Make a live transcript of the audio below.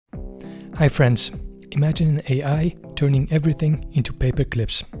Hi friends, imagine an AI turning everything into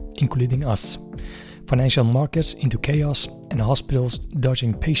paperclips, including us. Financial markets into chaos and hospitals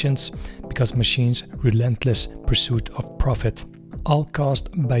dodging patients because machines' relentless pursuit of profit, all caused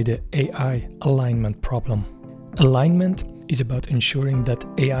by the AI alignment problem. Alignment is about ensuring that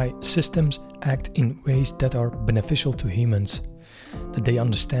AI systems act in ways that are beneficial to humans, that they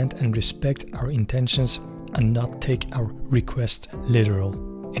understand and respect our intentions and not take our requests literal.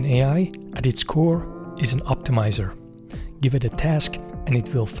 An AI, at its core, is an optimizer. Give it a task and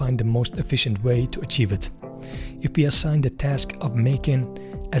it will find the most efficient way to achieve it. If we assign the task of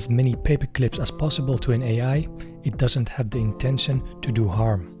making as many paperclips as possible to an AI, it doesn't have the intention to do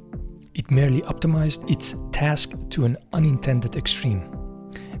harm. It merely optimized its task to an unintended extreme.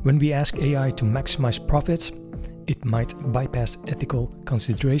 When we ask AI to maximize profits, it might bypass ethical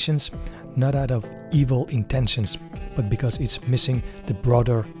considerations, not out of evil intentions, but because it's missing the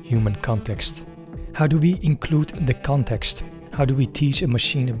broader human context. How do we include the context? How do we teach a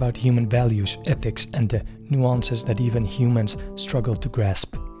machine about human values, ethics, and the nuances that even humans struggle to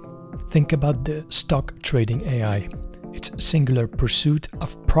grasp? Think about the stock trading AI. Its singular pursuit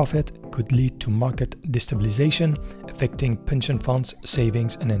of profit could lead to market destabilization, affecting pension funds,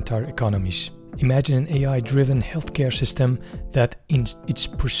 savings, and entire economies. Imagine an AI-driven healthcare system that, in its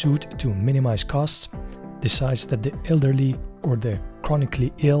pursuit to minimize costs, decides that the elderly or the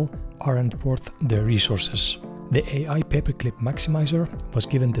chronically ill aren't worth the resources. The AI paperclip maximizer was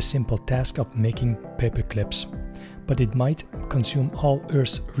given the simple task of making paperclips, but it might consume all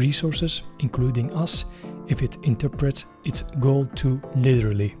Earth's resources, including us, if it interprets its goal too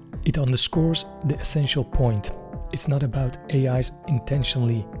literally. It underscores the essential point. It's not about AIs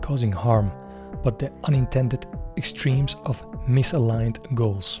intentionally causing harm, but the unintended extremes of misaligned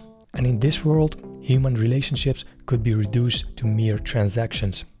goals. And in this world, human relationships could be reduced to mere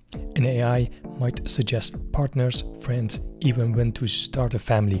transactions. An AI might suggest partners, friends, even when to start a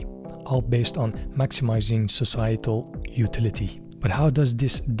family, all based on maximizing societal utility. But how does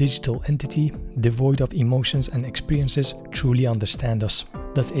this digital entity, devoid of emotions and experiences, truly understand us?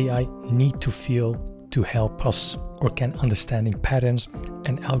 Does AI need to feel to help us? Or can understanding patterns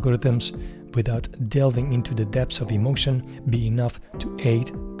and algorithms without delving into the depths of emotion be enough to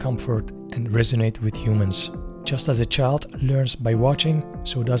aid, comfort, and resonate with humans? Just as a child learns by watching,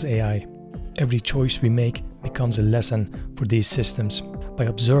 so does AI. Every choice we make becomes a lesson for these systems. By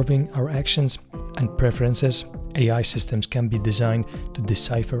observing our actions and preferences, AI systems can be designed to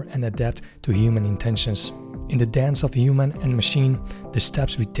decipher and adapt to human intentions. In the dance of human and machine, the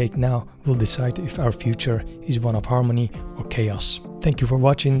steps we take now will decide if our future is one of harmony or chaos. Thank you for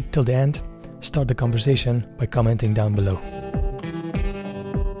watching till the end. Start the conversation by commenting down below.